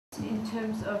in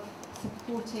terms of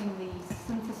supporting the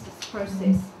synthesis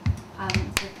process,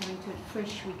 so coming to it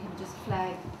fresh, we can just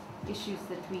flag issues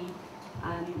that we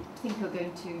think are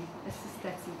going to assist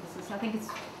that synthesis. I think it's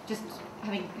just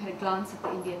having had a glance at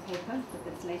the India paper,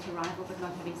 that's late arrival, but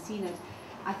not having seen it,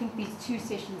 I think these two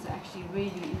sessions are actually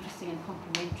really interesting and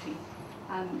complementary.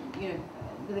 You know,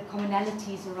 the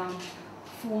commonalities around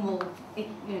formal,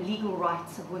 legal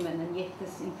rights of women, and yet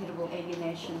this incredible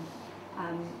alienation,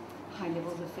 high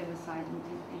levels of femicide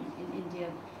in India,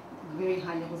 very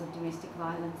high levels of domestic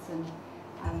violence, and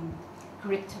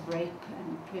corrective rape,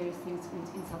 and various things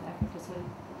in South Africa. So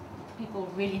people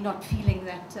really not feeling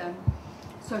that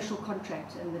social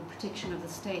contract and the protection of the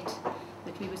state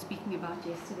that we were speaking about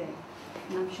yesterday.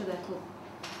 And I'm sure that will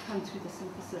come through the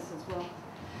synthesis as well.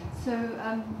 So,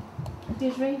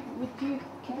 Desiree, would you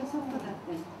kick us off with that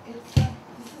then? This is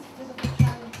a bit of a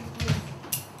challenge because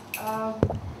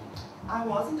I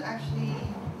wasn't actually,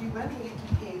 we weren't really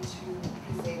prepared to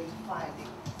present findings,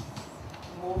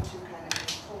 more to kind of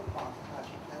talk about the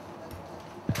project. That's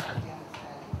the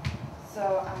understanding. So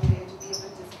I'm going to be a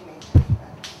bit disconnected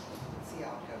and see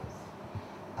how it goes.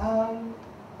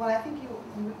 Well, I think you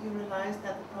realized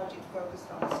that the project focused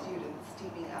on students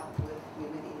teaming up with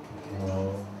women in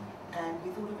communities, and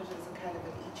we thought of it as a kind of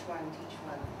an each one teach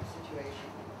one situation.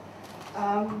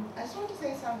 I just want to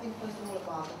say something first of all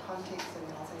about the context, and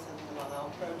then I'll say something about our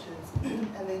approaches,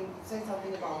 and then say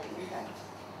something about the impact.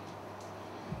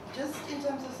 Just in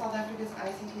terms of South Africa's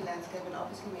ICT landscape, and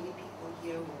obviously many people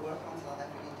here who work on South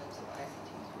Africa in terms of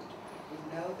ICTs would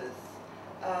know this.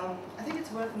 I think it's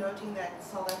worth noting that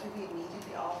South Africa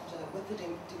immediately after, with the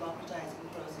democratizing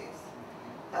process,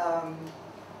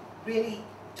 really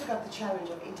took up the challenge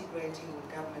of integrating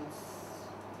government's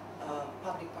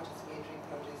public participatory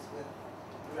projects with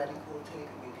radical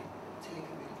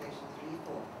telecommunications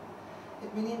reform.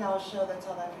 It many now show that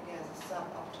South Africa has a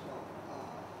suboptimal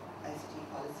ICT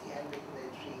policy and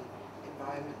regulatory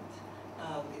environment.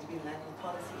 There's been lack of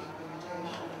policy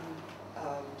implementation.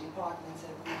 Departments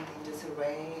have been in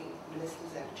disarray,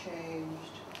 ministers have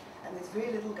changed, and there's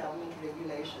very little government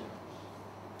regulation.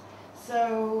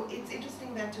 So it's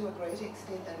interesting that to a greater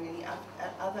extent than many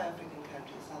other African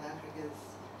countries, South Africa's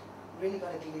really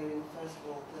got a glaring first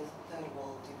world, third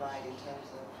world divide in terms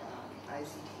of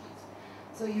ICTs.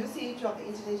 So usage of the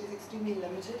internet is extremely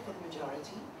limited for the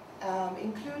majority,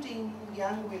 including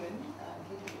young women,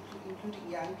 including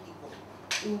young people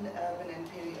in urban and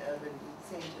peri-urban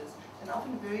centers, and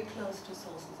often very close to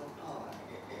sources of power.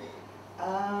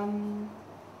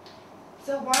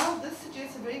 So while this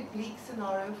suggests a very bleak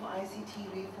scenario for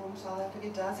ICT reform, South Africa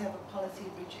does have a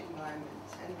policy-rich environment.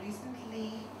 And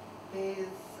recently there's,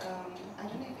 I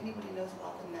don't know if anybody knows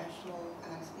about the national,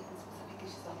 and I'm speaking specifically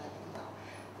to South Africa now,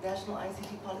 National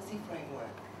ICT Policy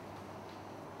Framework,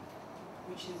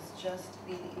 which has just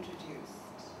been introduced.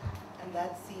 And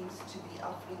that seems to be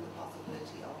offering the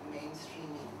possibility of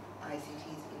mainstreaming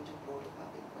ICTs into broader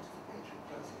public participatory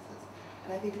processes.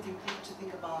 And I think it's important to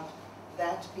think about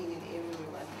that being an area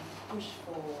where we push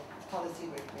for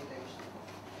policy recommendation.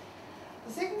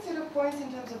 The second set of points in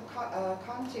terms of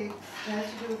context has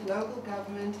to do with local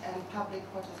government and public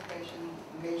participation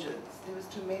measures. There was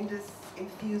tremendous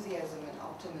enthusiasm and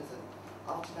optimism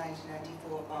after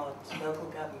 1994 about local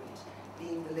government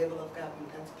being the level of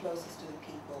government that's closest to the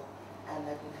people and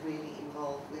that would really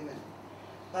involve women.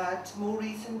 But more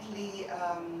recently,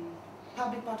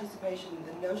 public participation,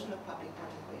 the notion of public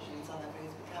participation in South Africa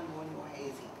has become more and more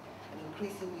hazy and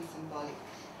increasingly symbolic.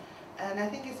 And I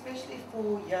think especially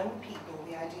for young people,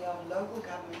 the idea of local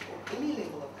government or any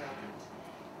level of government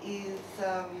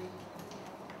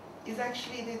is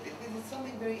actually, there's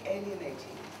something very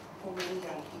alienating for many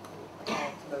young people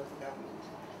about local government.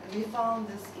 And we found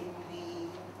this in the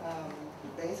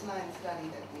baseline study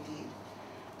that we did.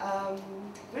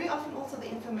 Very often also the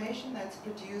information that's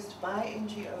produced by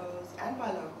NGOs and by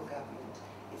local government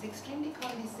is extremely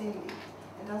condescending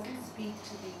and doesn't speak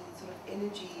to the sort of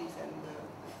energies and the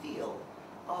feel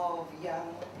of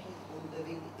young people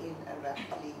living in a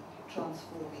rapidly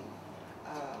transforming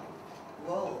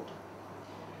world.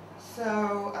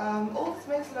 So all this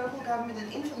makes local government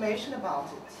and information about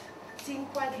it seem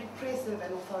quite repressive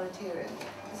and authoritarian.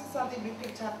 This is something we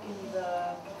picked up in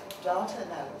the data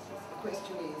analysis, the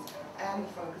questionnaires, and the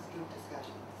focus group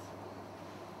discussions.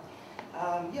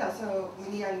 So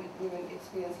many young women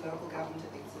experience local government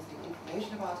and existing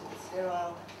information about it as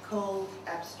sterile, cold,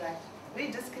 abstract, very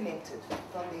disconnected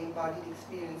from the embodied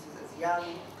experiences as young,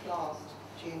 classed,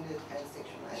 gendered, and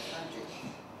sexualized subjects.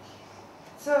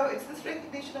 So it's this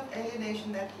recognition of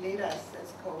alienation that led us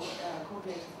as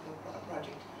coordinators of the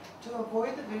project to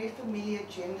avoid the very familiar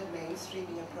gender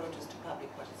mainstreaming approaches to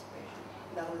public participation.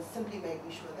 In other words, simply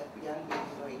making sure that young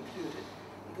women were included,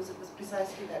 because it was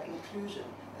precisely that inclusion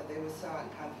that they were so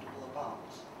uncomfortable about.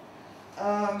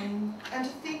 And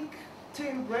to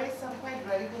embrace some quite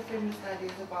radical feminist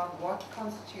ideas about what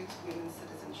constitutes women's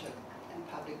citizenship and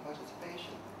public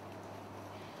participation.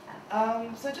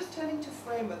 So just turning to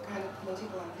framework, kind of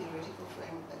political and theoretical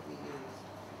framework that we use.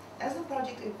 As the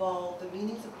project evolved, the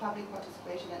meanings of public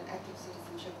participation and active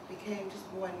citizenship became just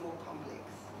more and more complex.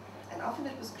 And often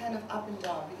it was kind of up and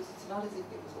down, because it's not as if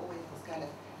there was always this kind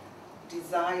of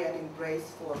desire and embrace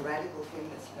for a radical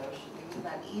feminist notion. There was an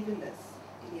unevenness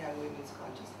in young women's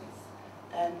consciousness.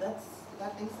 And that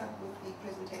links up with the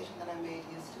presentation that I made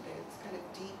yesterday. This kind of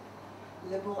deep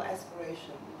liberal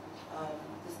aspiration,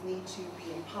 this need to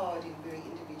be empowered in very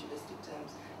individualistic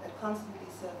terms that constantly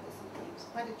surfaces. And it was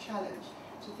quite a challenge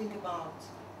to think about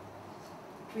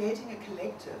creating a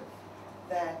collective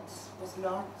that was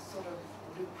not sort of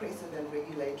repressive and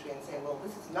regulatory and saying, well,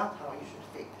 this is not how you should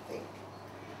think.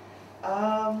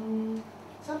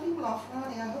 Some people are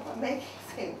frowning. I hope I'm making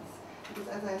sense, because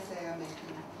as I say, I'm just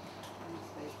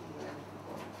making random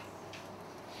points.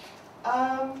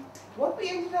 What we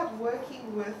ended up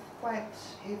working with quite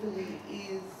heavily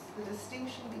is the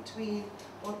distinction between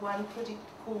what one critic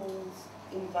calls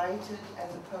invited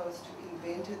as opposed to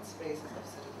invented spaces of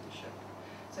citizenship.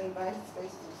 So invited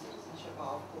spaces of citizenship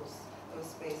are, of course, those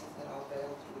spaces that are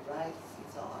available through rights and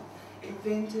so on.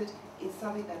 Invented is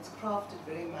something that's crafted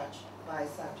very much by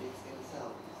subjects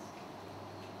themselves.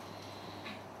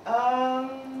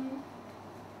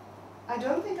 I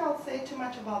don't think I'll say too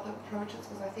much about the approaches,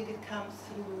 because I think it comes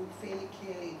through fairly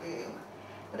clearly there.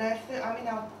 But our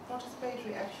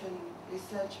participatory action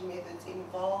research methods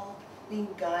involve being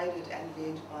guided and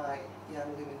led by young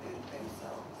women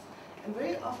themselves. And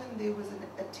very often there was an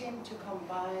attempt to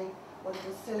combine what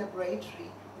was celebratory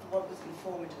with what was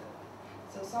informative.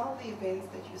 So some of the events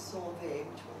that you saw there,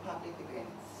 which were public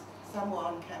events, some were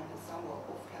on campus, some were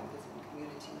off campus in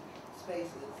community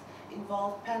spaces,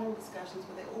 involved panel discussions,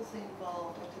 but they also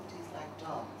involved activities like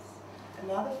dance.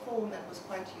 Another form that was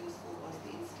quite useful was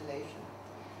the installation.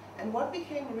 And what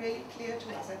became really clear to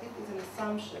us, I think there's an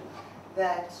assumption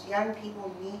that young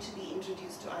people need to be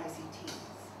introduced to ICTs,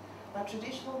 but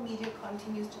traditional media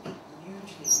continues to be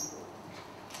hugely important.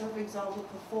 So for example,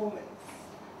 performance,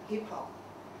 hip-hop,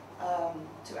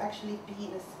 to actually be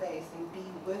in a space and be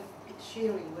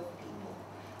sharing with people.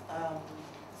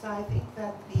 So I think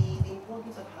that the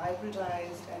importance of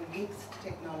hybridized and mixed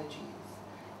technologies,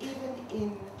 even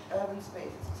in urban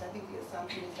spaces, because I think the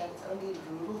assumption is that it's only in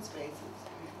rural spaces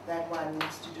that one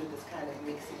needs to do this kind of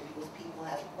mixing, because people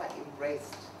haven't quite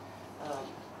embraced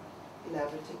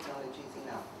elaborate technologies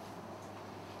enough.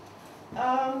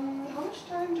 How much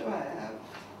time do I have?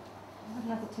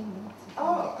 Another 10 minutes.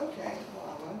 Oh, okay. Well,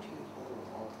 I won't use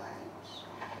all that.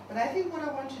 But I think what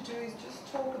I want to do is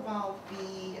just talk about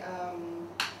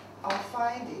our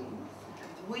findings,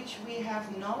 which we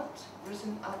have not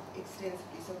written up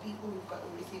extensively. So people who've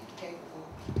received the paper will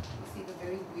receive a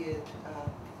very weird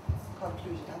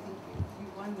conclusion. I think you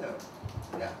won though.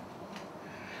 No.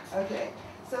 Okay.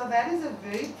 So that is a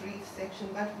very brief section,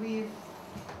 but we've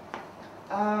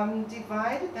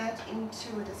divided that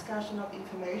into a discussion of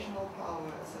informational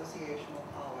power, associational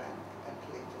power, and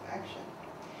collective action.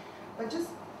 But just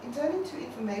in turning to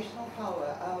informational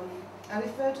power, I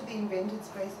refer to the invented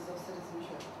spaces of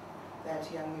citizenship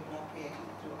that young women are creating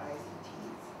through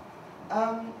ICTs.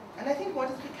 And I think what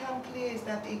has become clear is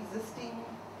that the existing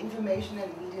information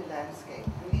and media landscape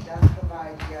really does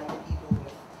provide young people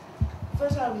with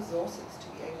fertile resources to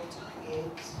be able to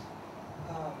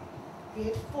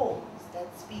create forms that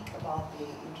speak about their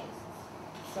interests.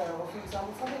 So, for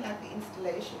example, something like the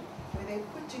installation, where they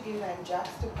put together and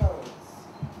juxtapose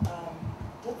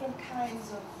different kinds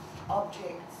of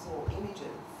objects or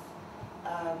images.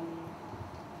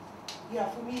 Yeah,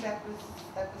 for me that was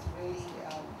really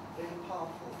very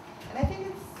powerful. And I think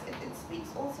it speaks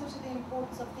also to the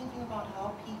importance of thinking about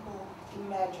how people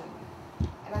imagine.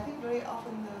 And I think very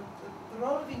often the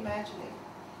role of imagining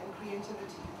and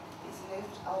creativity is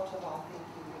left out of our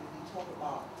thinking when we talk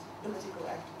about political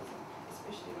activism,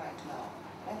 especially right now.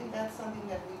 I think that's something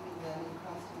that we've been learning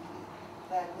constantly,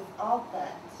 that without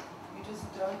that, you just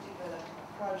don't develop a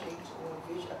project or a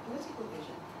vision, a political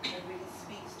vision that really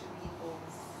speaks to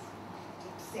people's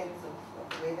deep sense of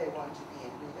where they want to be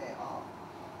and who they are.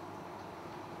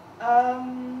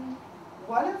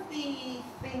 One of the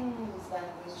things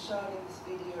that was shown in this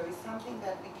video is something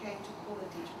that we came to call a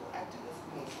digital activist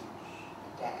message,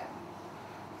 DAM,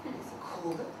 as I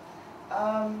called it,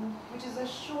 which is a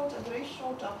very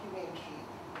short documentary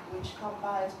which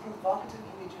combines provocative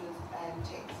images and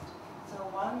text. So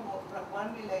one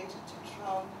related to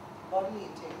bodily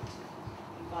integrity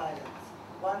and violence,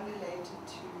 one related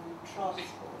to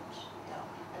transport,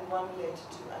 and one related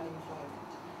to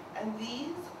unemployment. And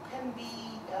these can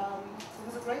be, so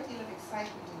there's a great deal of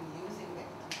excitement in using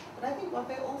them. But I think what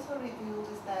they also revealed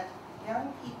is that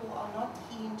young people are not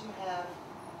keen to have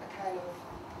a kind of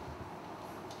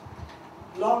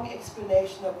long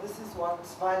explanation of this is what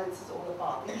violence is all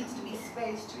about. There needs to be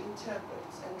space to interpret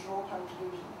and draw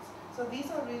conclusions. So these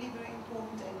are really very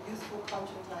important and useful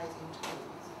conscientizing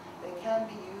tools. They can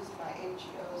be used by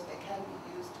NGOs, they can be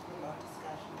used to promote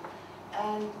discussion.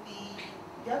 And the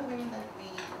young women that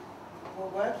we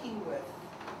were working with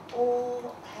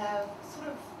all have sort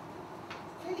of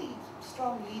fairly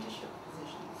strong leadership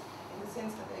positions in the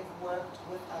sense that they've worked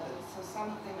with others. So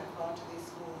some of them have gone to their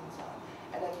school and so on,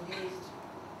 and have used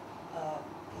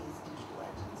these digital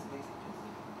items, messages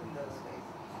in those ways.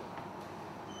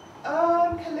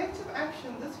 Collective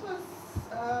action. This was,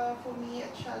 for me, a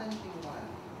challenging one.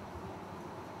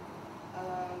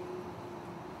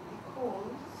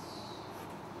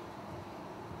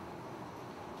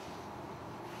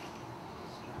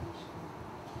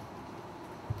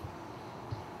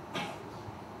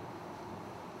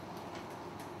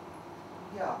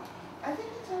 Because I think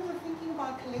in terms of thinking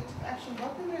about collective action,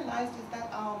 what we realized is that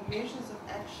our measures of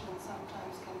action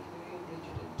sometimes can be very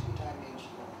rigid and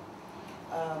two-dimensional.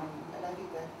 And I think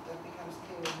that becomes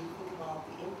clear when you think about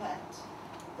the impact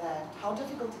how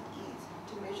difficult it is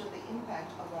to measure the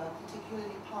impact of a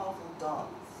particularly powerful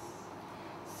dance.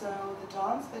 So the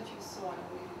dance that you saw, I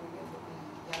don't know if you remember the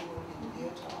young woman in the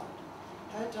leotard,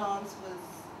 her dance was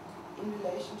in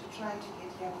relation to trying to get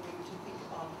young women to think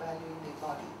about valuing their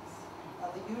bodies.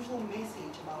 Now, the usual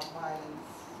message about violence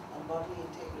and bodily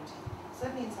integrity,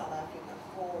 certainly in South Africa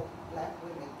for black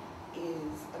women,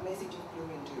 is a message of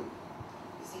gloom and doom.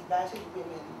 You see battered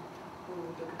women who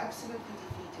look absolutely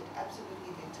defeated,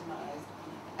 absolutely victimized,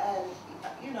 and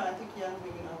I think young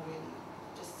women are really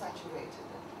just saturated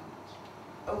and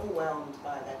overwhelmed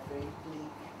by that very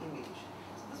bleak image.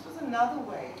 So this was another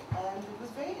way, and it was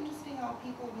very interesting how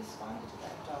people responded to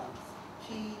that dance.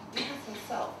 She did this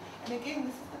herself. And again,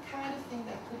 this is the kind of thing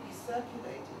that could be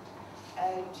circulated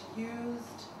and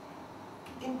used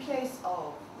in place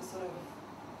of the sort of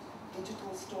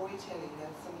digital storytelling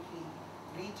that simply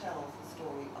retells the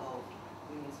story of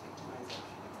women's victimization.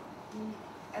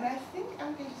 And I think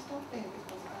I'm going to stop there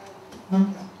because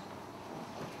I'm...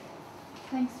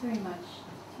 Thanks very much.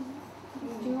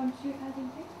 Do you want to add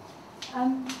anything?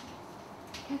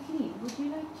 Kathleen, would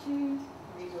you like to...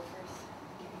 You go first.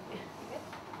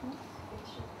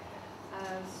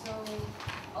 So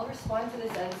I'll respond to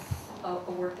this as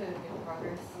a work in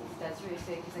progress, as Desiree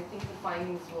said, because I think the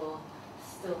findings will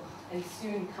still and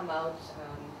soon come out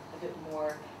a bit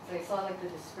more. So I saw like the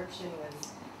description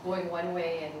was going one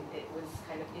way and it was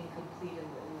kind of incomplete in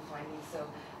the findings. So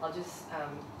I'll just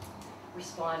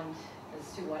respond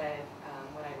as to what I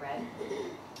read.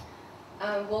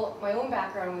 Well, my own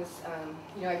background was,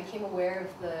 I became aware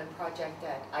of the project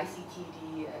at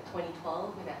ICTD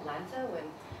 2012 in Atlanta when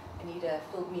Anita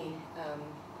filled me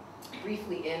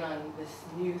briefly in on this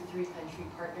new 3-country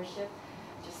partnership.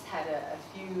 Just had a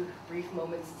few brief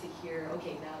moments to hear,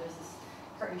 okay, now there's this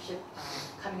partnership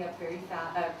coming up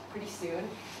pretty soon.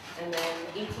 And then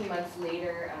 18 months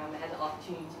later, I had the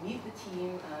opportunity to meet the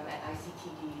team at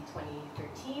ICTD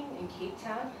 2013 in Cape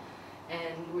Town.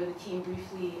 And where the team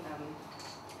briefly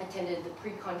attended the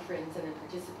pre-conference and then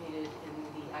participated in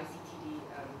the ICTD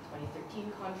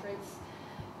 2013 conference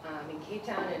in Cape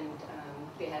Town, and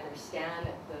they had their stand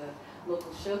at the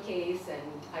local showcase,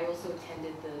 and I also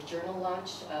attended the journal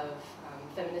launch of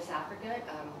Feminist Africa,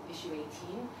 issue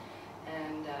 18.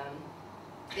 And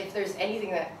if there's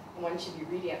anything that one should be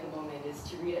reading at the moment is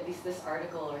to read at least this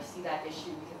article or see that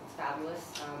issue because it's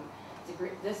fabulous.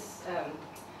 This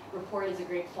report is a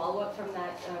great follow-up from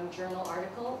that journal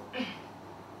article.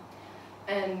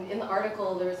 And in the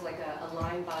article, there's like a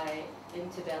line by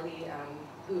Ntebeli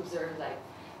who observed that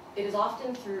it is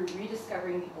often through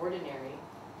rediscovering the ordinary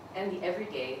and the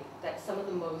everyday that some of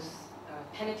the most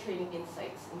penetrating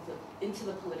insights into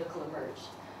the political emerge.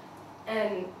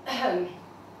 And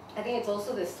I think it's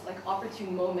also this like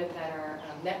opportune moment that our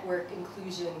network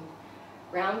inclusion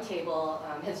roundtable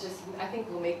has just, I think,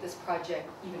 will make this project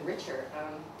even richer.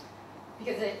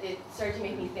 Because it started to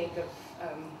make me think of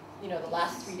the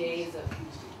last 3 days of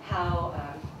how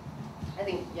I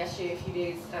think yesterday, a few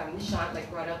days, Nishant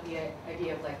brought up the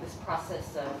idea of this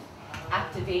process of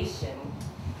activation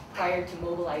prior to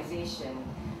mobilization,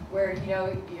 where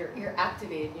you're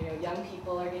activated. Young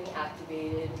people are getting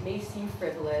activated. It may seem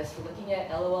frivolous. We're looking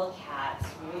at LOL cats.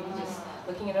 We may be just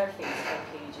looking at our Facebook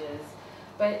pages,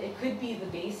 but it could be the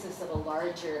basis of a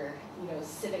larger,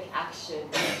 civic action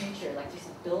in the future, like just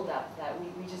a build-up that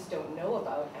we just don't know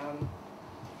about.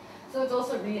 So it's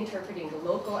also reinterpreting the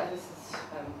local, and this is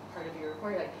part of your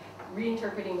report, like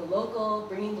reinterpreting the local,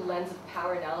 bringing the lens of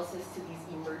power analysis to these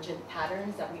emergent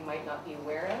patterns that we might not be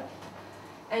aware of.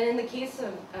 And in the case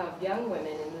of young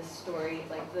women in this story,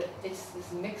 like it's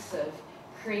this mix of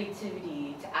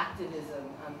creativity to activism,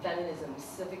 feminism,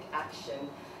 civic action,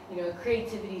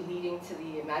 creativity leading to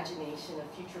the imagination of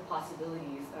future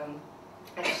possibilities.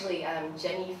 Actually,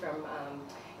 Jenny from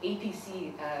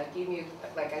APC gave me,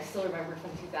 like I still remember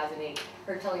from 2008,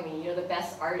 her telling me, the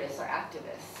best artists are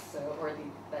activists, or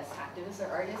the best activists are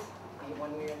artists, maybe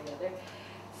one way or the other.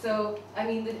 So, I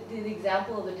mean, the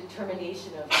example of the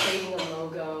determination of creating a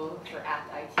logo for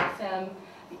ACT ITFM,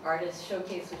 the artist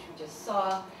showcase, which we just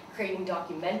saw, creating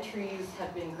documentaries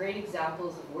have been great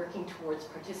examples of working towards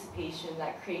participation,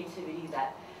 that creativity,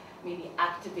 that maybe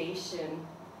activation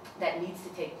that needs to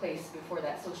take place before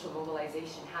that social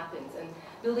mobilization happens, and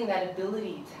building that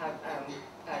ability to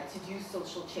have to do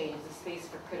social change, the space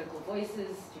for critical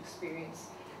voices,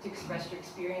 to express your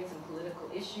experience in political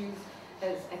issues,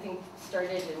 has, I think,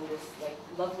 started in this like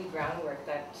lovely groundwork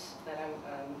that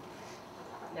I'm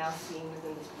now seeing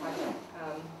within this project.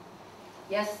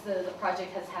 Yes, the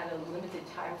project has had a limited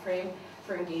time frame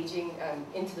for engaging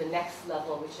into the next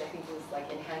level, which I think was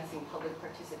like enhancing public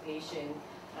participation,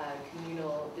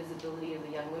 communal visibility of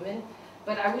the young women.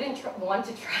 But I wouldn't want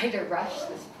to try to rush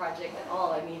this project at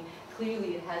all. I mean,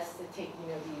 clearly it has to take,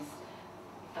 these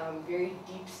very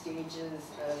deep stages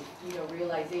of,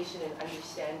 realization and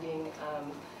understanding,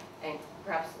 and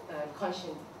perhaps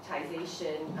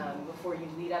conscientization before you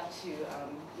lead up to,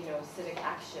 civic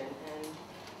action. And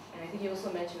I think you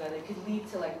also mentioned that it could lead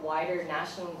to like wider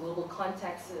national and global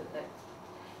contexts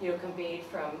that, conveyed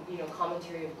from,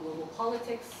 commentary of global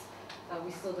politics.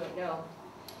 We still don't know.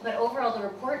 But overall, the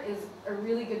report is a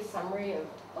really good summary of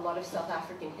a lot of South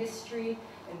African history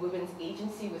and women's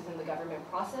agency within the government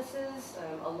processes,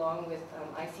 along with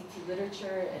ICT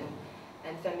literature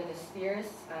and feminist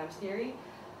theory.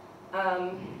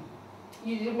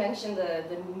 You did mention the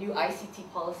new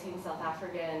ICT policy in South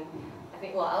Africa, and I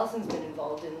think, well, Alison's been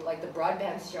involved in like the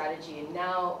broadband strategy, and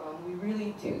now we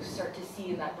really do start to see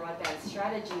in that broadband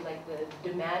strategy like the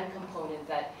demand component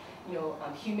that,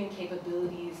 human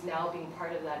capabilities now being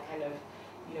part of that kind of,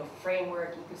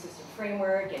 framework, ecosystem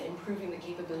framework, and improving the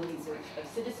capabilities of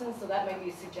citizens. So that might be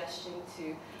a suggestion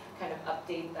to kind of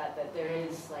update that there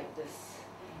is like this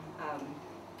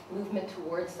movement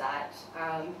towards that.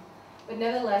 But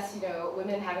nevertheless,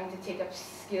 women having to take up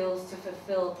skills to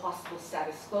fulfill possible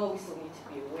status quo, we still need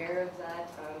to be aware of that.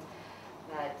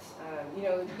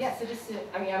 Yes, citizen,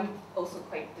 I mean, I'm also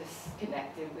quite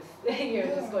disconnected with,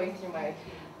 just going through my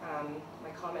my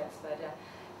comments, but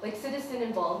like citizen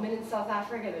involvement in South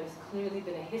Africa, there's clearly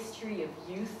been a history of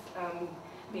youth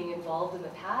being involved in the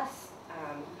past,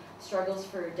 struggles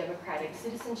for democratic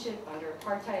citizenship under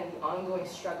apartheid, and the ongoing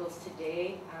struggles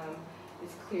today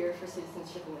is clear for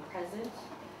citizenship in the present.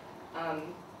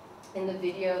 In the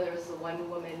video, there was the one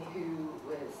woman who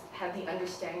had the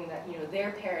understanding that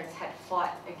their parents had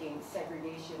fought against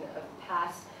segregation of the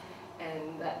past,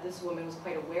 and that this woman was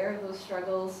quite aware of those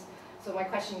struggles. So my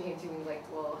question came to me like,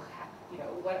 well,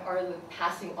 what are the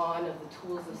passing on of the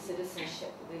tools of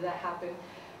citizenship? Did that happen?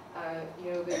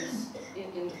 There's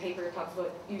in the paper it talks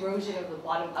about erosion of the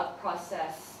bottom-up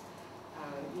process,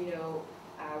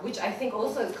 which I think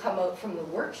also has come out from the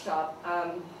workshop.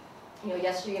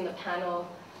 Yesterday in the panel,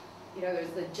 there's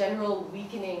the general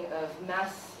weakening of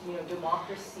mass,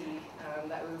 democracy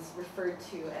that was referred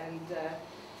to, and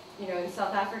in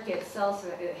South Africa itself,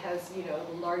 it has,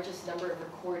 the largest number of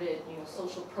recorded,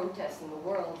 social protests in the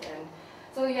world. And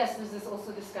so yes, there's this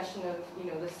also discussion of,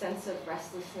 the sense of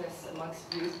restlessness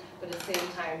amongst youth, but at the same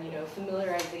time,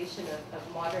 familiarization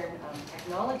of modern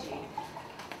technology.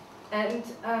 And,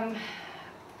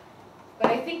 but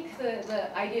I think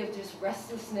the idea of just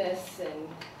restlessness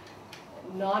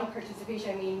and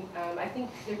non-participation, I think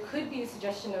there could be a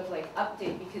suggestion of like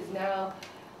update, because now,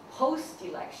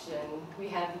 post-election, we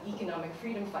have the economic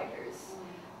freedom fighters.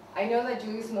 I know that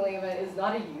Julius Malema is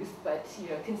not a youth, but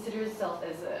considers itself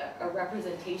as a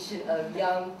representation of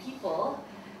young people,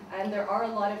 and there are a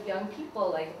lot of young people,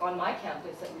 like on my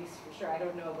campus at least for sure. I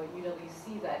don't know about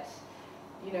UWC that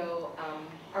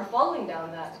are following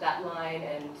down that line,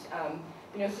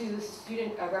 and through the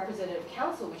Student Representative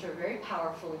Council, which are very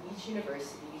powerful in each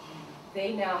university,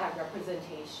 they now have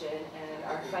representation and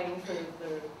are fighting for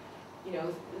the you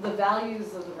know, the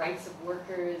values of the rights of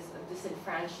workers, of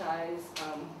disenfranchised.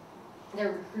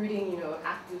 They're recruiting, you know,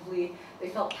 actively. They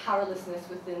felt powerlessness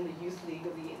within the Youth League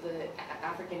of the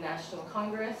African National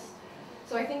Congress.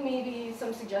 So I think maybe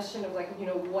some suggestion of like, you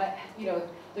know, what, you know,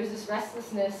 there's this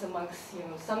restlessness amongst, you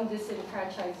know, some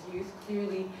disenfranchised youth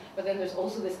clearly, but then there's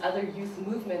also this other youth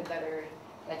movement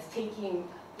that's taking,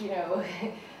 you know,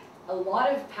 a lot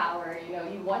of power. You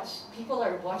know, people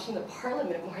are watching the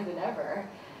parliament more than ever,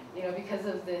 you know, because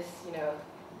of this, you know,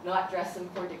 not dressing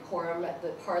for decorum at the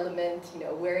parliament, you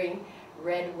know, wearing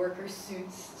red worker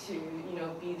suits to, you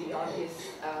know, be the obvious,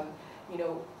 you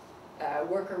know,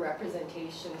 worker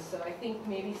representation. So I think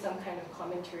maybe some kind of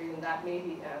commentary on that may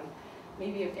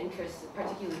be of interest,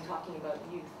 particularly talking about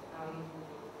youth.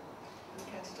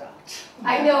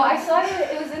 I know, I saw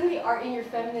it was in your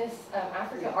Feminist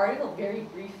Africa article very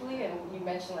briefly, and you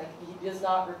mentioned like he does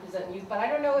not represent youth, but I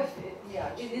don't know if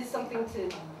it is something to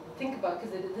think about,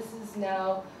 because this is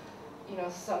now, you know,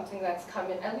 something that's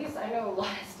coming. At least I know a lot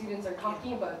of students are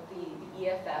talking about the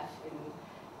EFF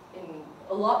in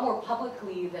a lot more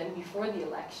publicly than before the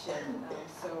election.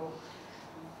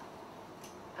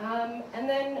 And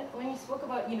then when you spoke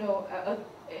about, you know,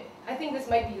 I think this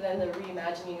might be then the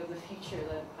reimagining of the future,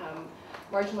 that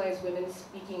marginalized women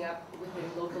speaking up within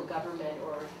local government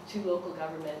or to local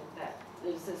government, that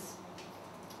there's this,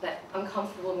 that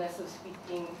uncomfortableness of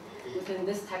speaking within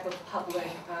this type of public.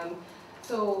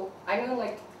 So I know,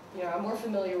 like, you know, I'm more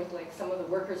familiar with like some of the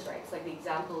workers' rights, like the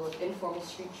example of informal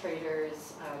street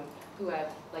traders who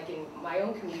have, like in my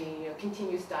own community, you know,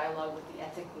 continuous dialogue with the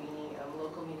eThekwini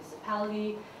local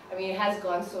municipality. I mean, it has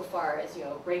gone so far as, you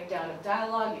know, breakdown of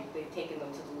dialogue. They've taken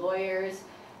them to the lawyers.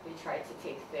 They tried to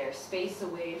take their space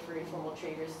away for informal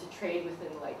traders to trade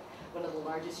within like one of the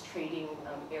largest trading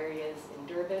areas in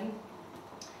Durban.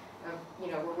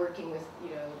 You know, we're working with,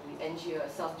 you know, the NGO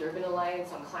South Durban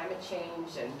Alliance on climate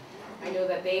change, and I know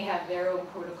that they have their own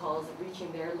protocols of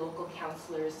reaching their local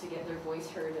councillors to get their voice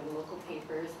heard in local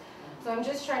papers. So I'm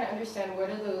just trying to understand what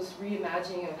are those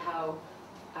reimagining of how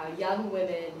young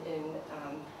women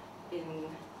in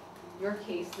your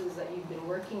cases that you've been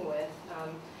working with,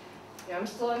 you know, I'm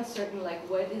still uncertain, like,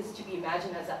 what is to be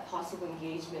imagined as that possible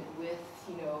engagement with,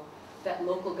 you know, that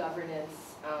local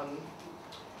governance.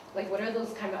 Like, what are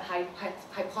those kind of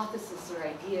hypotheses or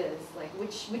ideas? Like,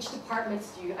 which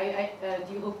departments do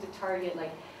you hope to target?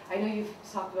 Like, I know you've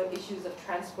talked about issues of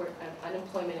transport and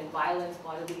unemployment and violence,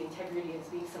 bodily integrity as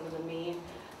being some of the main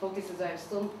focuses. I'm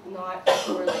still not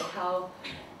sure, like, how,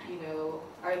 you know,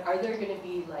 are there going to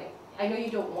be, like, I know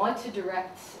you don't want to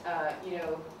direct, you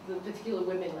know, the particular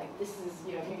women, like, this is,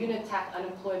 you know, if you're going to attack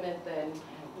unemployment, then,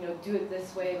 you know, do it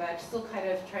this way. But I'm still kind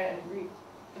of trying to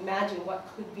imagine what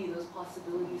could be those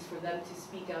possibilities for them to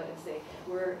speak out and say,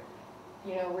 we're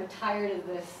tired of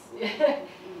this.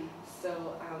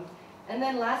 So, and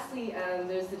then lastly,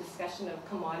 there's the discussion of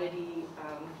commodity.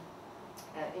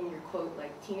 In your quote,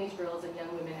 like, teenage girls and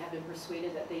young women have been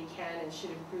persuaded that they can and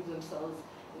should improve themselves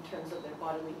in terms of their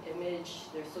bodily image,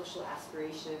 their social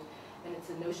aspiration, and it's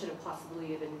a notion of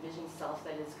possibility of envisioning self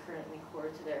that is currently core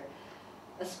to their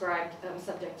ascribed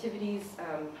subjectivities.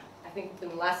 I think in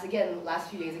the last few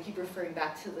days, I keep referring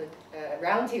back to the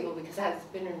roundtable because it has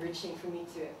been enriching for me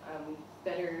to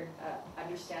better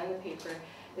understand the paper,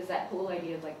 is that whole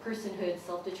idea of like personhood,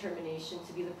 self-determination,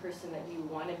 to be the person that you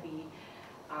want to be.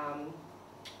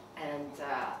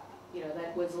 You know,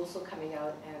 that was also coming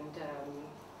out, and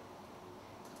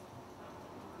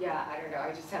yeah, I don't know,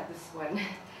 I just have this one,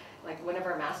 like one of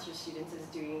our master's students is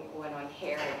doing one on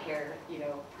hair and hair, you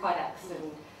know, products,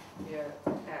 and you know,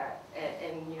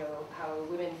 and you know, how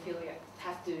women feel like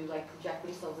have to like project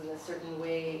themselves in a certain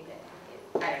way.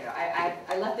 I don't know,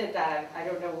 I left it at that. I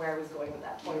don't know where I was going with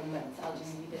that point, but I'll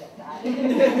just leave it at that.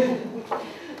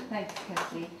 Thanks,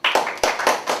 Kathleen.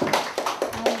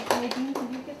 Nadine, did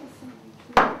you get this?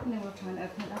 And then we'll try and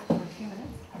open it up for a few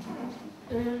minutes.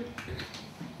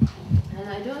 And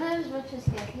I don't have as much as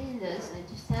Kathleen does. I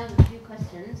just have a few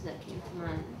questions that came to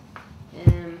mind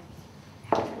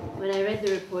when I read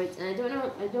the report. And I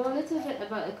know a little bit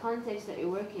about the context that you're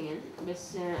working in, but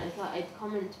I thought I'd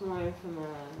comment more from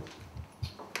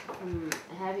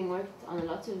having worked on a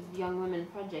lot of young women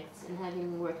projects and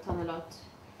having worked on a lot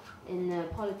in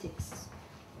politics,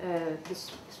 the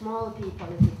small p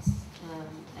politics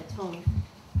at home.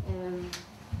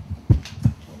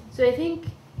 So I think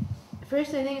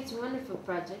it's a wonderful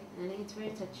project, and I think it's very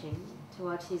touching to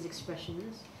watch these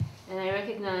expressions. And I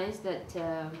recognize that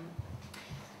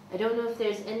I don't know if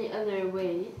there's any other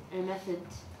way or method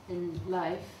in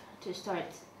life to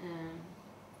start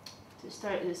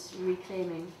this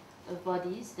reclaiming of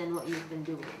bodies than what you've been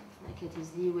doing. Like, it is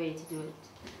the way to do it.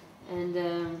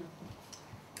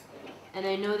 And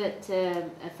I know that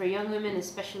for young women,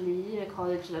 especially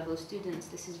college level students,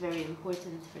 this is very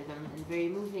important for them and very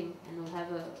moving and will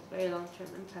have a very long-term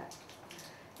impact.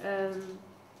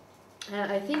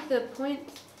 I think the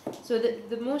point, so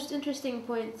the most interesting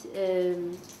point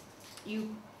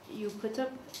you put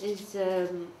up is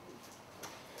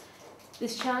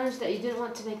this challenge that you didn't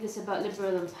want to make this about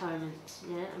liberal empowerment,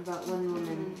 yeah, about one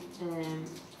woman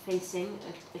facing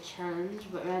a challenge,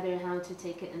 but rather how to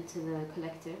take it into the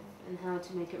collective and how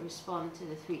to make it respond to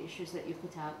the three issues that you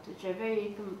put out, which are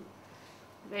very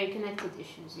connected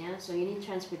issues, yeah? So you need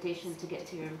transportation to get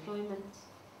to your employment,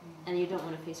 and you don't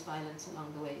want to face violence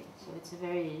along the way. So it's a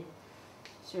very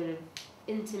sort of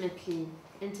intimately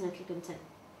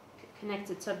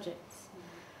connected subject.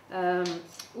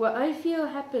 What I feel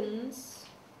happens,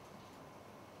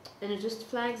 and it just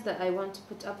flags that I want to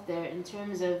put up there in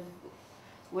terms of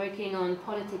working on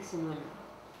politics in women.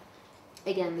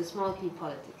 Again, the small p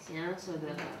politics, yeah? So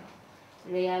the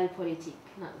realpolitik,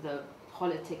 not the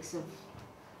politics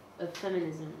of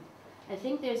feminism. I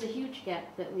think there's a huge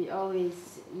gap that we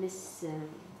always misread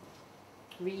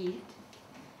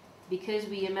because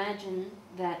we imagine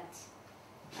that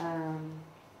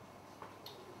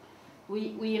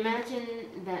we imagine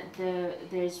that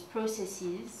there's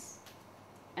processes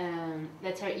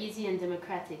that are easy and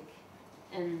democratic,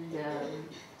 and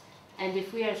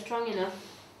if we are strong enough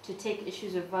to take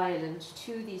issues of violence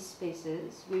to these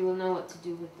spaces, we will know what to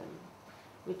do with them,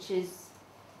 which is,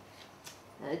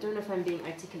 I don't know if I'm being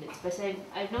articulate, but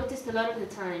I've noticed a lot of the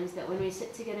times that when we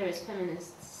sit together as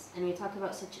feminists and we talk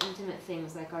about such intimate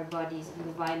things like our bodies and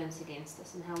the violence against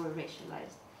us and how we're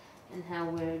racialized and how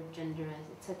we're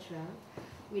genderized, etc.,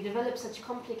 we develop such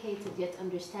complicated yet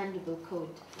understandable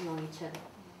code among each other.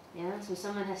 Yeah, so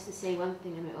someone has to say one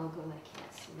thing and we all go like,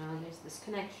 yes, you know, there's this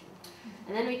connection.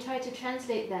 And then we try to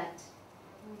translate that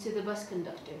to the bus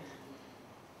conductor,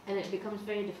 and it becomes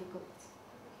very difficult,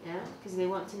 yeah, because they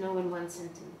want to know in one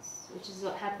sentence, which is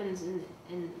what happens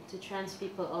to trans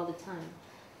people all the time,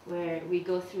 where we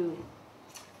go through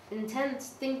intense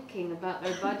thinking about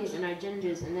our bodies and our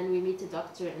genders, and then we meet a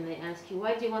doctor and they ask you,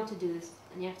 why do you want to do this?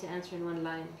 And you have to answer in one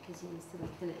line because he needs to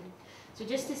fill it in. So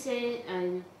just to say,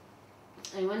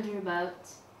 I wonder about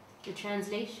the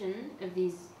translation of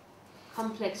these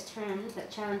complex terms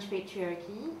that challenge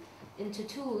patriarchy into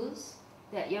tools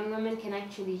that young women can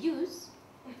actually use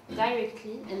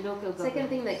directly in local government. Second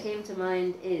thing that came to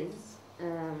mind is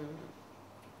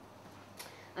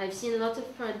I've seen a lot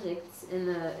of projects in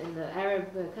the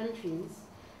Arab countries.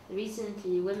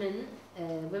 Recently,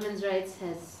 women's rights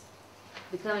has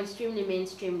become extremely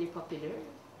mainstreamly popular,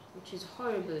 which is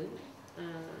horrible.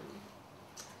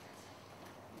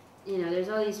 You know, there's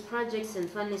all these projects and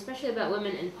funding, especially about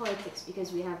women in politics,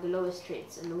 because we have the lowest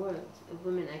rates in the world of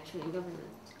women actually in government.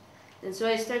 And so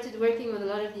I started working with a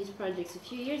lot of these projects a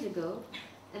few years ago,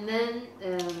 and then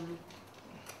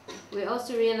we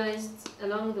also realized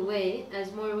along the way,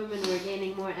 as more women were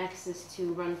gaining more access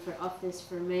to run for office,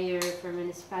 for mayor, for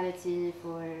municipality,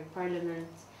 for parliament.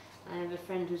 I have a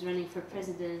friend who's running for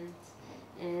president,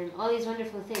 and all these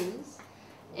wonderful things.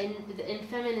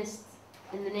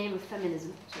 In the name of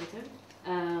feminism, sort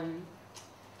of,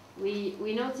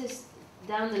 we noticed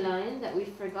down the line that we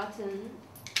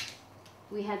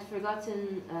had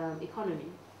forgotten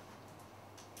economy,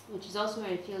 which is also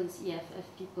where I feel the EFF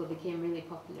people became really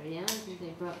popular, yeah? Because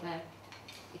they brought back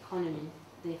economy,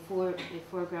 they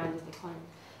foregrounded economy.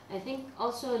 I think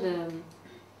also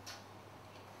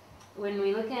when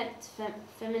we look at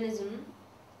feminism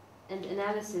and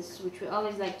analysis, which we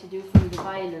always like to do from the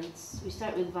violence, we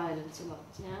start with violence a lot,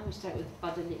 yeah? We start with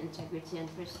bodily integrity and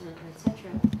personal,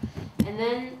 etc. And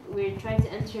then we try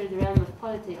to enter the realm of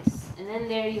politics, and then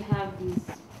there you have these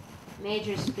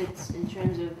major splits in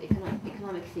terms of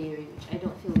economic theory, which I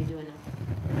don't feel we do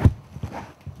enough.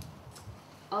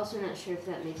 Also not sure if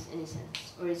that makes any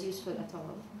sense or is useful at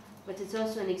all, but it's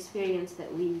also an experience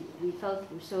that we felt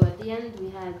through. So at the end we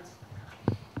had,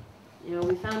 you know,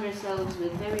 we found ourselves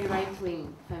with very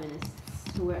right-wing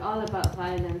feminists who were all about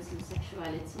violence and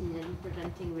sexuality and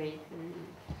preventing rape and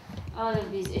all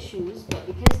of these issues, but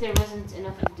because there wasn't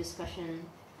enough of discussion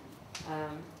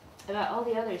about all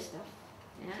the other stuff,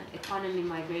 yeah, economy,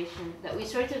 migration, that we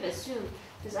sort of assumed,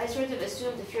 because I sort of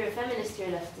assumed if you're a feminist, you're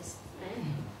a leftist, right?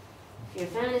 If you're a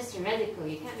feminist, you're radical.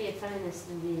 You can't be a feminist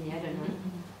and be, I don't know,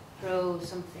 pro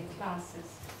something.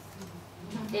 Classes.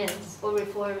 Yes, or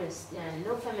reformist. Yeah,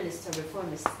 no feminists are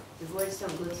reformists. The words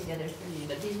don't go together for me.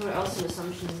 But these were also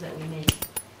assumptions that we made.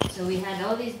 So we had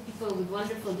all these people with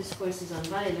wonderful discourses on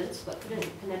violence, but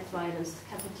couldn't connect violence to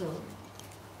capital,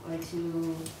 or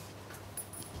to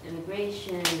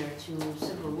immigration, or to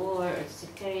civil war, or to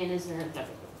sectarianism, blah, blah,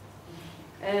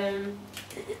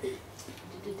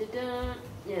 blah.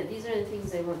 Yeah, these are the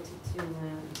things I wanted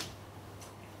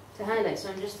to highlight. So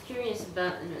I'm just curious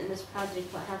about, in this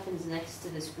project, what happens next to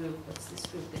this group? What's this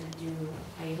group going to do?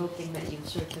 Are you hoping that you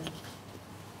sort of,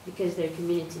 because they're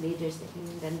community leaders, they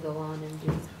can then go on and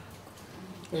do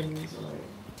things, or...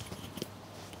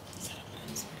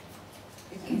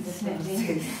 And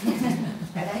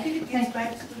I think it gets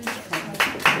back to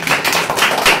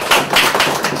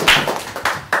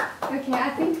Okay, I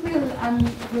think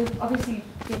we'll obviously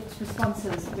get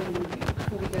responses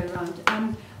before we go around.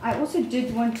 I also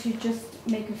did want to just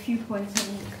make a few points,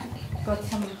 having got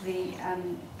some of the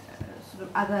sort of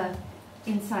other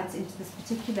insights into this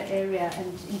particular area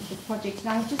and into the project. And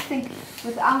I just think,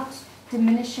 without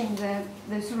diminishing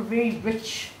the sort of very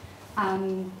rich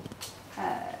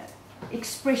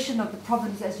expression of the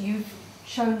problems as you've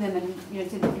shown them, and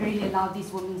to really allow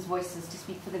these women's voices to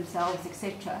speak for themselves,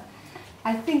 etc.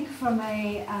 I think from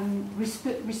a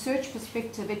research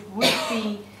perspective, it would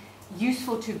be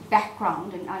useful to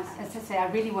background, and as I say, I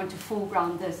really want to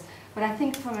foreground this, but I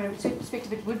think from a research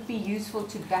perspective, it would be useful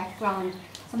to background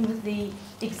some of the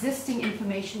existing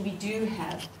information we do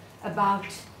have about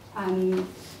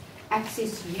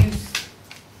access, use,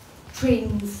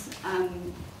 trends,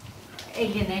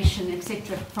 alienation,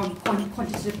 etc., from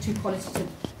quantitative to qualitative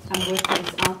work that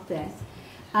is out there.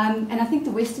 And I think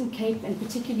the Western Cape, and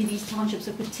particularly these townships,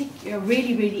 are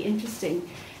really, really interesting.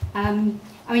 I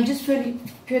mean, just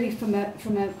purely from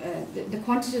the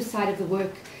quantitative side of the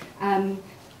work,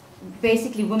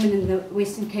 basically women in the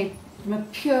Western Cape, from a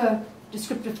pure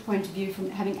descriptive point of view, from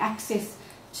having access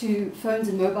to phones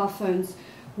and mobile phones,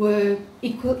 were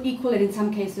equal and in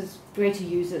some cases greater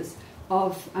users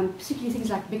of particularly things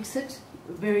like Bixit,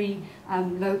 very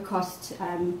low-cost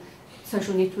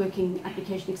social networking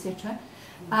application, etc.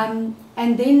 And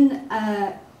then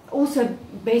also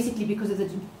basically because of the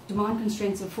demand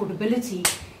constraints of affordability,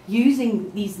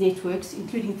 using these networks,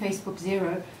 including Facebook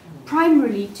Zero,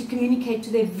 primarily to communicate to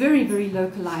their very, very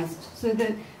localized, so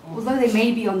that although they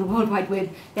may be on the World Wide Web,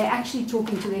 they're actually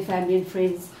talking to their family and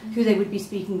friends who they would be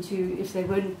speaking to if they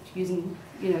weren't using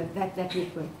that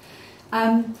network.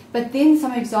 But then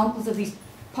some examples of these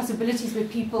possibilities where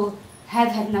people have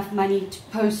had enough money to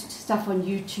post stuff on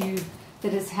YouTube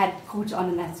that has had caught on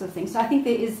and that sort of thing. So I think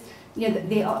there is,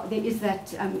 there is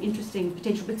that interesting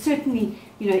potential. But certainly,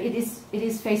 it is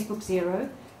Facebook Zero.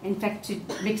 In fact, to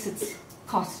mix its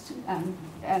cost,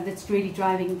 that's really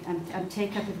driving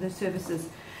take up of the services.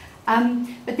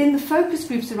 But then the focus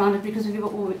groups around it, because we've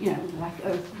got all,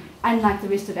 unlike the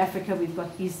rest of Africa, we've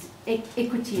got these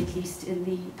equity, at least in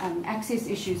the access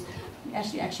issues. We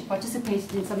actually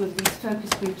participated in some of these focus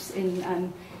groups in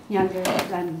Nyanga,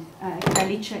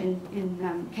 Galicia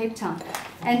in Cape Town.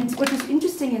 And what was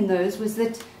interesting in those was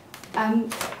that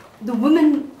the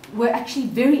women were actually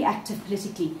very active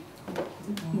politically.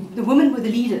 The women were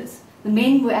the leaders. The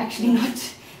men were actually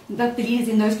not the leaders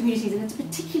in those communities. And it's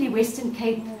particularly Western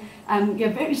Cape,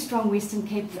 very strong Western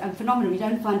Cape phenomenon. We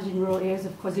don't find it in rural areas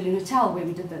of KwaZulu-Natal, where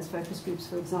we did those focus groups,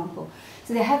 for example.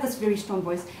 So they have this very strong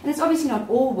voice. And it's obviously not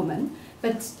all women,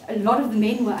 but a lot of the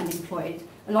men were unemployed.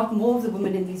 A lot more of the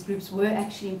women in these groups were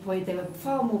actually employed. They were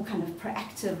far more kind of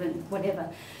proactive and whatever.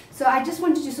 So I just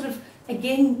wanted to sort of,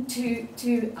 again,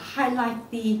 to highlight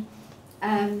the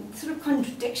sort of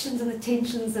contradictions and the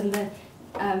tensions and the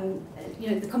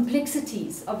the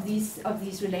complexities of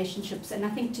these relationships, and I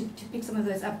think to pick some of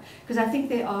those up, because I think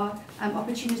there are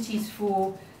opportunities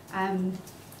for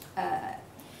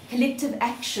collective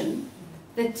action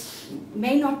that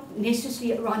may not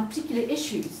necessarily around particular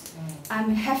issues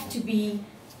have to be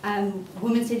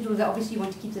women-centered. They obviously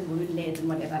want to keep them women-led and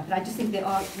whatever, but I just think there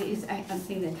is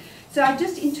something there. So I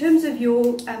just, in terms of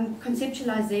your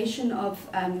conceptualization of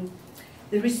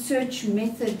the research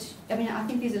method, I mean, I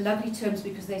think these are lovely terms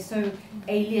because they're so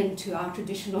alien to our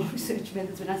traditional research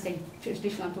methods. When I say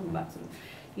traditional, I'm talking about sort of,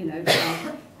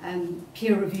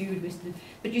 peer-reviewed Western.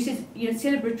 But you said,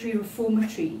 celebratory,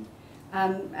 reformatory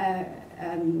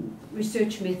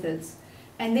research methods.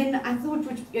 And then I thought,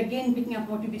 again, picking up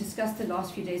what we discussed the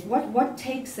last few days, what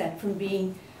takes that from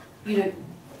being, either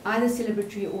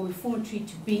celebratory or reformatory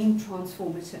to being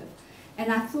transformative?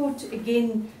 And I thought,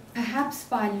 again, perhaps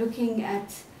by looking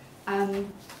at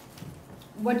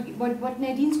what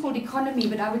Nadine's called economy,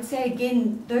 but I would say,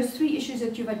 again, those three issues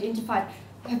that you've identified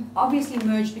have obviously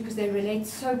emerged because they relate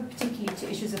so particularly to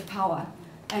issues of power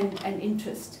and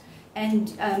interest.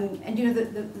 you know,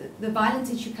 the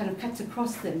violence issue kind of cuts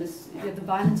across them. You know, the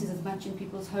violence is as much in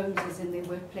people's homes as in their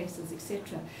workplaces,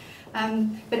 etc.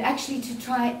 But actually to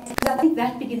try, I think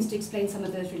that begins to explain some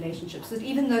of those relationships. That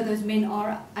even though those men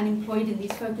are unemployed in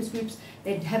these focus groups,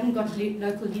 they haven't got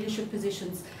local leadership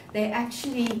positions, they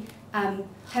actually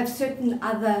have certain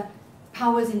other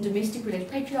powers in domestic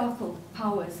relations, patriarchal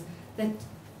powers that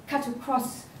cut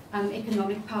across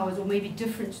economic powers, or maybe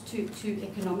different to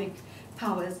economic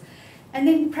powers. And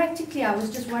then practically, I was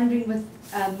just wondering, with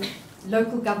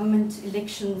local government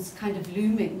elections kind of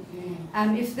looming,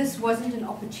 if this wasn't an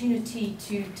opportunity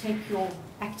to take your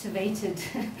activated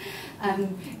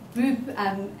group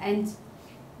and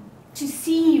to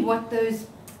see what those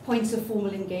points of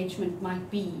formal engagement might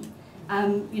be.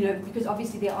 You know, because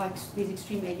obviously there's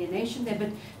extreme alienation there, but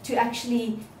to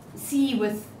actually see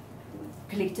with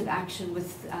collective action,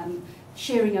 with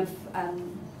sharing of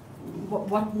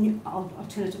what new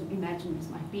alternative imaginaries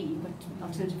might be, what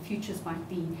alternative futures might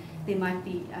be. There might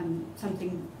be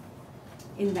something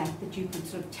in that you could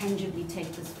sort of tangibly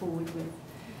take this forward with,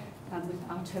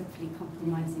 without hopefully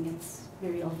compromising its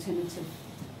very alternative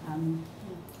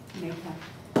makeup.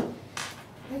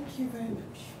 Thank you very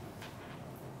much.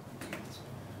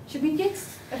 Should we get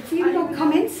a few more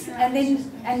comments, and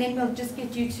then we'll just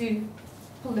get you to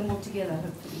pull them all together,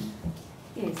 hopefully.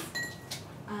 Yes.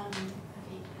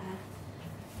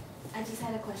 I just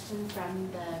had a question from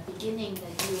the beginning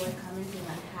that you were commenting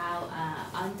on how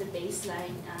on the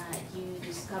baseline you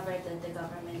discovered that the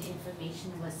government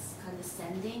information was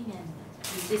condescending and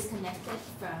disconnected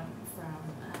from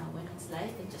women's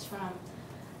life, and just from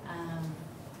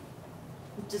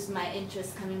just my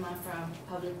interest coming on from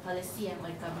public policy and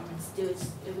what governments do.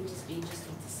 It would just be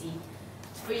interesting to see,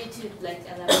 for you to like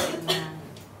elaborate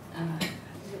on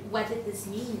what did this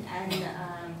mean, and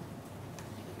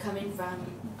coming from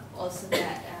also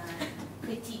that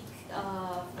critique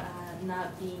of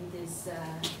not being this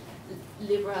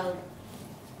liberal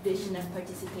vision of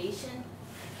participation.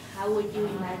 How would you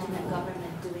imagine a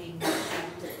government doing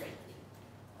that differently?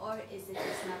 Or is it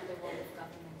just not the role of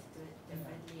government to do it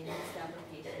differently, and it's the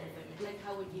application differently? Like,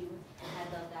 how would you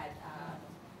handle that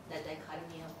that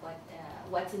dichotomy of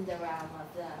what's in the realm of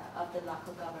the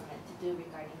local government to do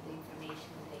regarding the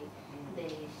information they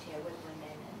share with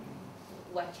women, and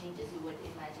what changes you would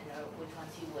imagine or which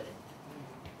ones you wouldn't?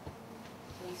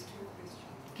 Please.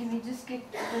 Can we just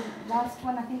get the last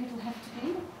one? I think it'll have to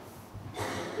be.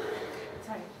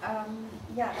 Sorry.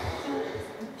 Yeah. So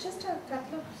just a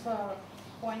couple of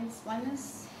points. One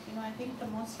is, I think the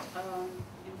most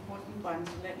important one,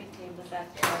 so let me table that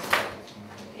first,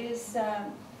 is,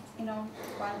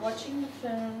 while watching the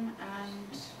film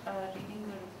and reading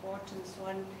the report and so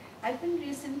on, I've been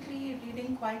recently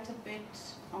reading quite a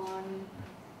bit on,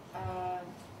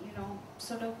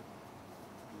 sort of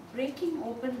breaking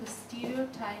open the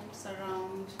stereotypes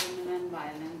around women and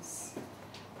violence,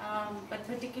 but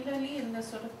particularly in the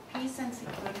sort of peace and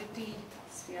security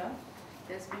sphere.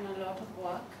 There's been a lot of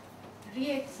work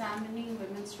re-examining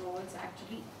women's roles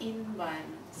actually in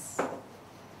violence.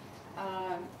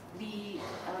 The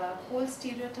whole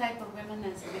stereotype of women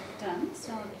as victims,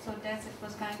 so it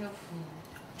was kind of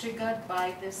triggered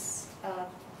by this,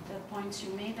 the points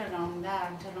you made around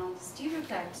the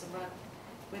stereotypes about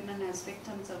women as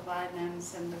victims of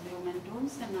violence and the gloom and doom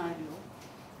scenario.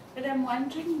 But I'm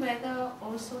wondering whether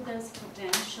also there's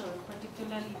potential,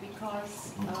 particularly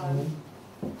because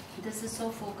this is so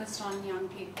focused on young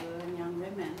people and young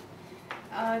women,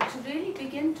 to really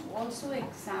begin to also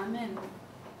examine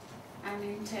and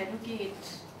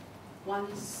interrogate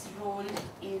one's role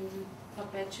in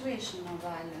perpetuation of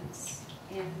violence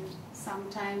in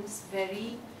sometimes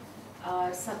very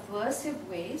subversive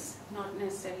ways, not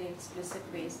necessarily explicit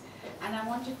ways. And I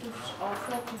wanted to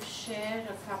offer to share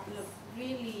a couple of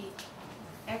really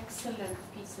excellent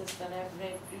pieces that I've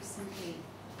read recently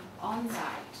on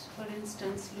that. For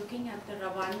instance, looking at the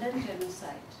Rwandan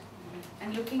genocide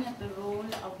and looking at the role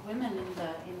of women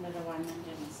in the Rwandan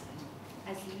genocide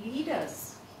as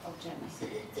leaders of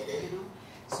genocide.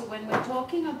 So when we're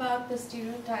talking about the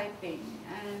stereotyping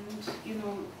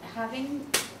and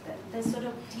having the sort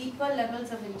of deeper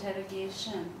levels of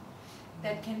interrogation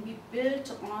that can be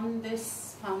built on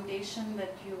this foundation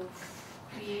that you've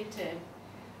created,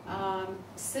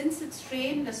 since it's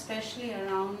framed especially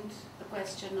around the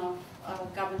question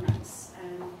of governance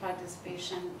and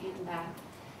participation in that.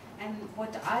 And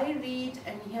what I read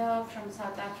and hear from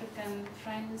South African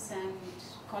friends and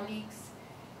colleagues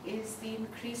is the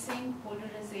increasing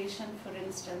polarization, for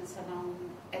instance, around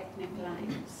ethnic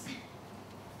lines.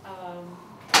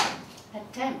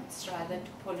 attempts rather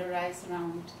to polarize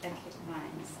around ethnic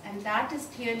violence, and that is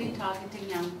clearly targeting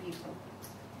young people.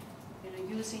 You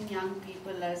know, using young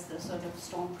people as the sort of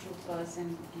stormtroopers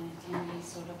in these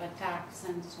sort of attacks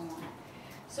and so on.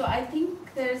 So I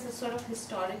think there's a sort of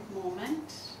historic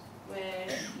moment where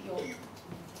you're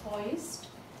poised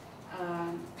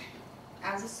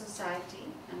as a society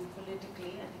and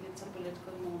politically. I think it's a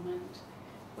political moment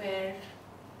where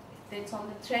it's on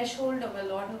the threshold of a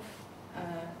lot of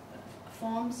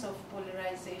forms of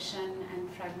polarization and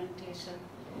fragmentation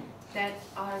that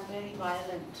are very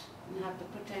violent and have the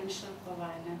potential for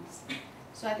violence.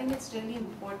 So I think it's really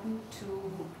important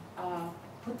to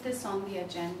put this on the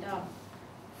agenda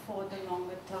for the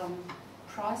longer term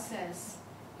process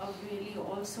of really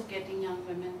also getting young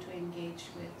women to engage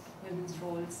with women's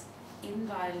roles in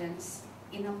violence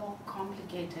in a more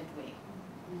complicated way.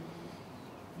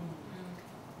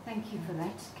 Thank you for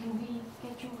that. Can we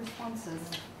get your responses?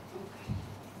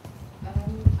 I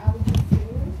would like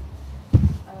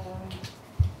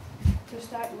to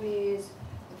start with,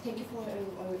 thank you for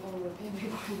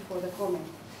everyone for the comment.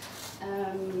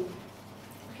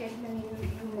 Caitlin,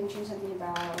 you mentioned something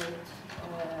about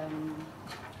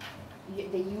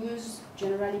the youth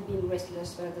generally being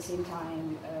restless, but at the same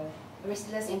time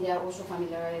restless, and they are also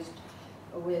familiarized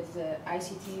with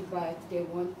ICT, but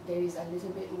there is a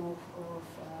little bit more of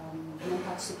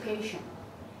participation.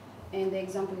 And the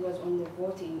example was on the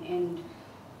voting, and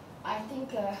I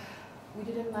think we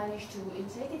didn't manage to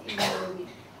insert it in the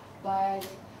but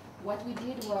what we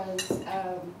did was,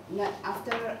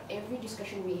 after every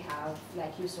discussion we have,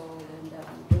 like you saw in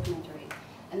the documentary,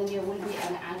 and then there will be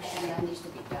an action that needs to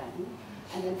be done.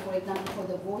 And then, for example, for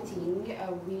the voting,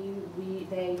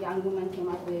 the young woman came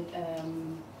up with a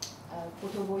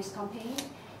photo voice campaign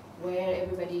where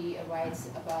everybody writes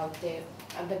about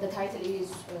the title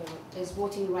is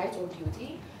voting right or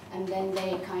duty, and then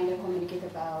they kind of communicate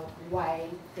about why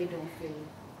they don't feel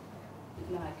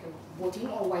like voting,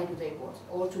 or why do they vote,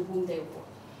 or to whom they vote.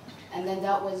 And then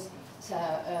that was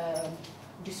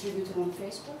distributed on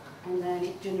Facebook, and then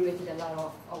it generated a lot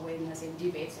of awareness and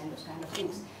debates and those kind of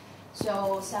things.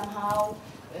 So somehow,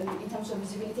 in terms of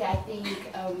visibility, I think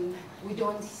we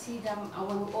don't see them,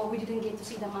 or we didn't get to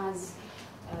see them as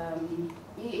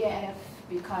EAF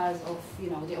because of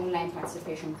the online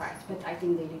participation part. But I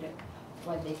think they did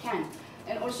what they can.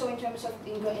 And also in terms of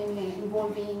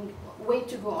involving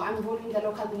involving the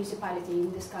local municipality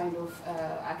in this kind of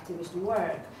activist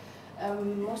work.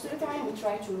 Most of the time, we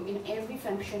try to, in every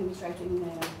function, we try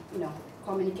to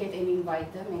communicate and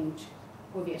invite them, and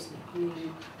obviously we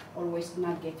always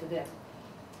not get to that.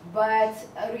 But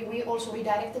we also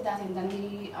redirected that, and then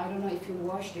I don't know if you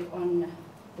watched it on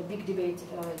the big debate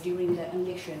during the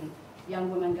election.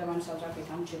 Young women govern South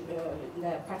Africa,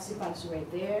 the participants were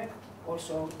there,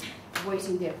 also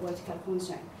voicing their political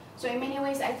concern. So in many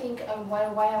ways, I think why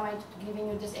am I giving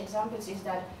you these examples is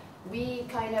that we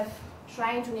kind of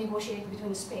trying to negotiate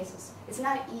between spaces. It's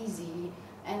not easy,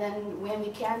 and then when we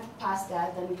can't pass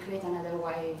that, then we create another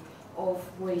way of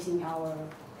voicing our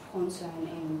concern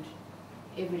and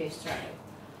everyday struggle.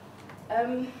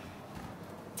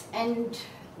 And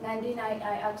Nandine,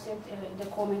 I accept the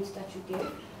comments that you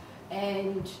gave,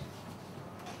 and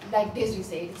like Desiree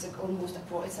said, it's almost a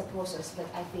process, but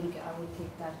I think I will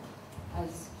take that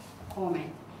as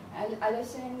comment. And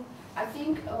Alison, I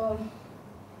think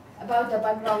about the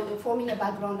background, forming a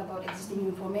background about existing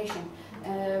information,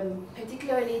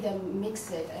 particularly the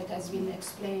mixed, it has been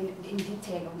explained in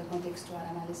detail on the contextual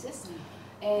analysis.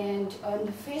 And on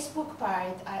the Facebook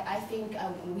part, I think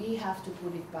we have to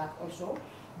put it back also,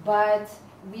 but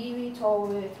we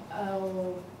told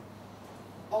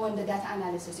on the data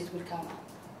analysis it will come up,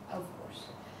 of course.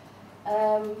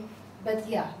 But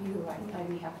yeah, you're right,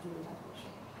 we have to do that also.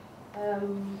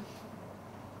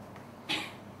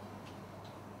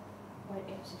 What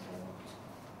else if I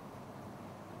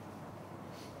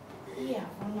want? Yeah,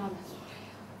 for now that's all.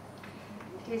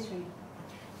 Desiree.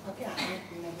 Okay,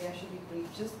 maybe I should be brief.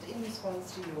 Just in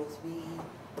response to yours, we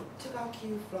took our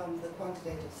cue from the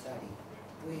quantitative study,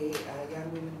 where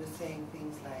young women were saying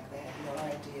things like they had no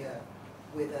idea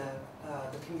whether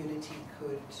the community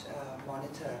could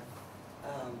monitor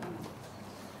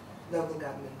local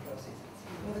government processes,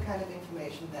 or the kind of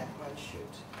information that one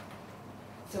should.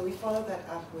 So we followed that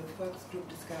up with focus group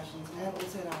discussions and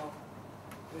also in our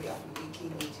very often weekly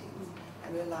meetings,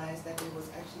 and realized that there was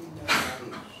actually no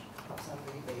knowledge of some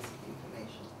very basic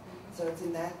information. So it's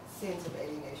in that sense of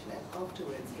alienation, and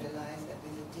afterwards realized that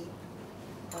there's a deep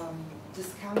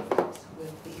discomfort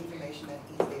with the information that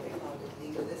is there. They found it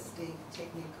legalistic,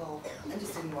 technical, and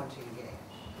just didn't want to engage.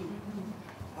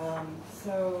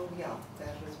 So yeah,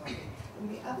 that was one thing. And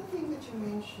the other thing that you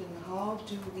mentioned, how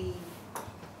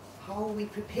are we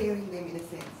preparing them in a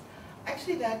sense?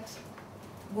 Actually, that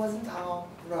wasn't our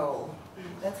role.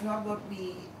 That's not what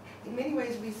we, in many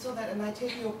ways we saw that, and I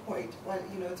take your point, well,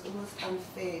 you know, it's almost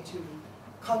unfair to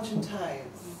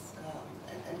conscientize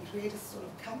and create a sort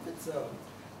of comfort zone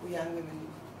for young women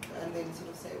and then sort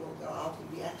of say, well, go out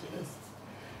and be activists.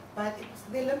 But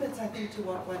there are limits, I think, to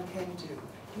what one can do.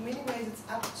 In many ways, it's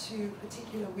up to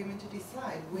particular women to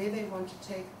decide where they want to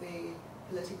take their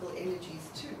political energies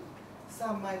to.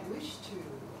 Some might wish to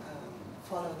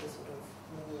follow the sort of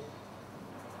more,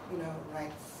 you know,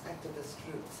 rights activist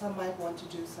route. Some might want to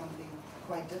do something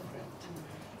quite different.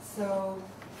 So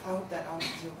I hope that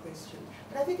answers your question.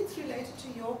 But I think it's related to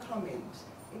your comment.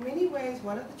 In many ways,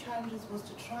 one of the challenges was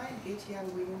to try and get young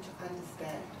women to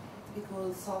understand,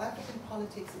 because South African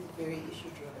politics is very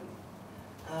issue-driven.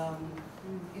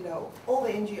 You know, all the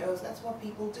NGOs, that's what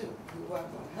people do. You work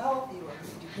on health, you work on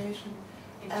education,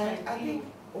 and I think,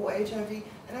 or HIV,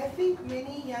 and I think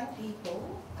many young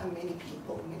people, and many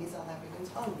South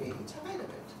Africans are really tired of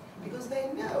it, because they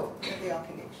know that there are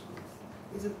connections.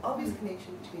 There's an obvious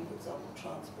connection between, for example,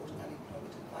 transport and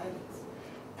unemployment and violence.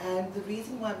 And the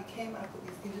reason why we came up with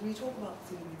these things, and we talk about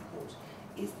this in the report,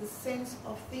 is the sense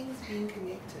of things being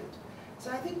connected.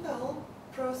 So I think the whole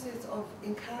process of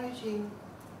encouraging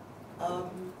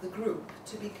the group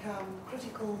to become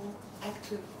critical,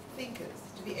 active thinkers,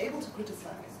 to be able to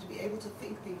criticize, to be able to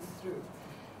think things through,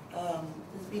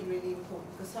 has been really important,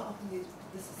 because so often there's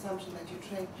this assumption that you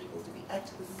train people to be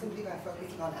activists simply by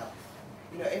focusing on health,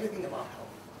 you know, everything about health,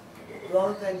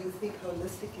 rather than you think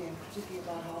holistically and critically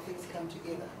about how things come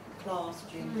together, class,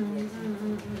 gender, race.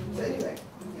 So anyway,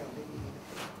 yeah,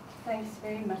 Thanks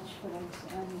very much for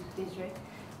that, Desiree.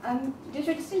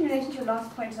 Desiree, just in relation to your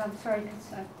last point, I'm sorry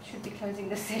because I should be closing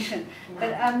this session,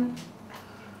 but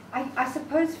I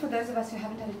suppose for those of us who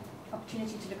haven't had an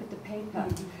opportunity to look at the paper,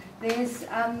 there's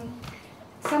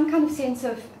some kind of sense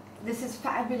of this is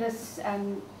fabulous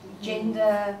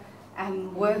gender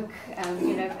work,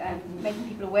 you know, making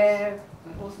people aware,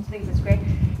 all sorts of things, that's great.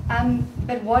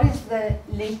 But what is the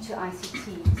link to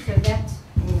ICT? So that,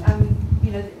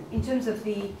 you know, in terms of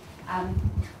the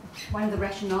one of the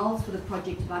rationales for the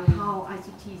project about how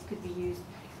ICTs could be used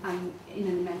in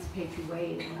an emancipatory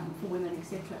way for women,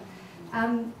 etc.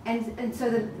 And so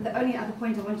the only other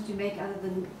point I wanted to make, other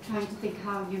than trying to think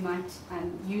how you might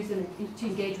use them to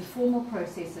engage with formal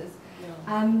processes,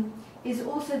 is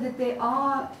also that there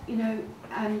are, you know,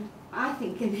 I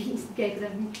think in the Eastern Cape,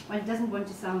 one doesn't want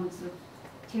to sound sort of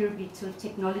terribly sort of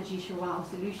technology wow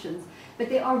solutions, but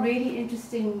there are really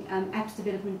interesting apps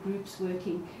development groups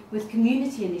working with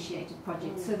community-initiated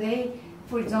projects. So they,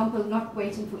 for example, not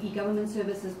waiting for e-government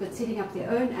services, but setting up their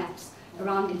own apps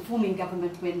around informing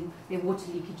government when there are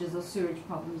water leakages or sewage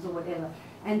problems or whatever.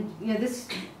 And you know, this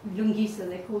Lungisa,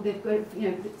 they've got,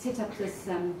 you know, set up this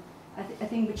a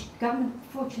thing which government,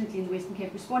 fortunately, in the Western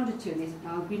Cape responded to, and there's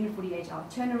now agreement 48-hour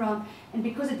turnaround, and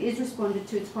because it is responded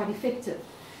to, it's quite effective.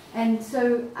 And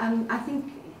so I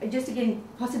think, just again,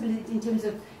 possibly in terms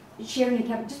of sharing and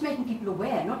capital, just making people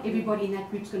aware. Not everybody in that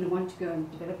group is going to want to go and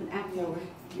develop an app or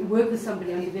work with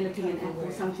somebody on developing an app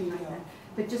or something like that.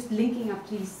 But just linking up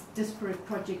these disparate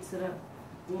projects that are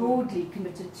broadly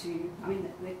committed to, I mean,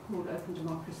 they're called open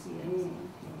democracy and so on.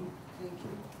 Thank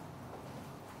you.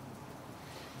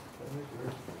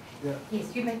 Yeah.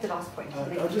 Yes, you make the last point.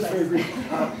 I'll just very briefly.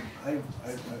 I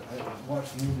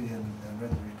watched the movie and read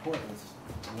the report with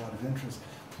a lot of interest.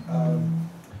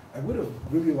 I would have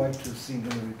really liked to have seen in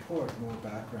the report more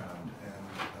background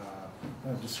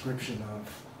and a description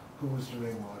of who was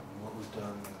doing what and what was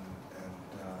done, and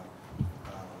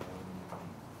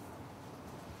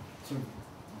sort of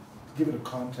give it a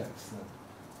context that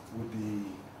would be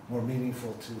more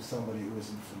meaningful to somebody who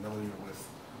isn't familiar with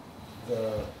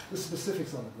the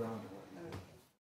specifics on the ground.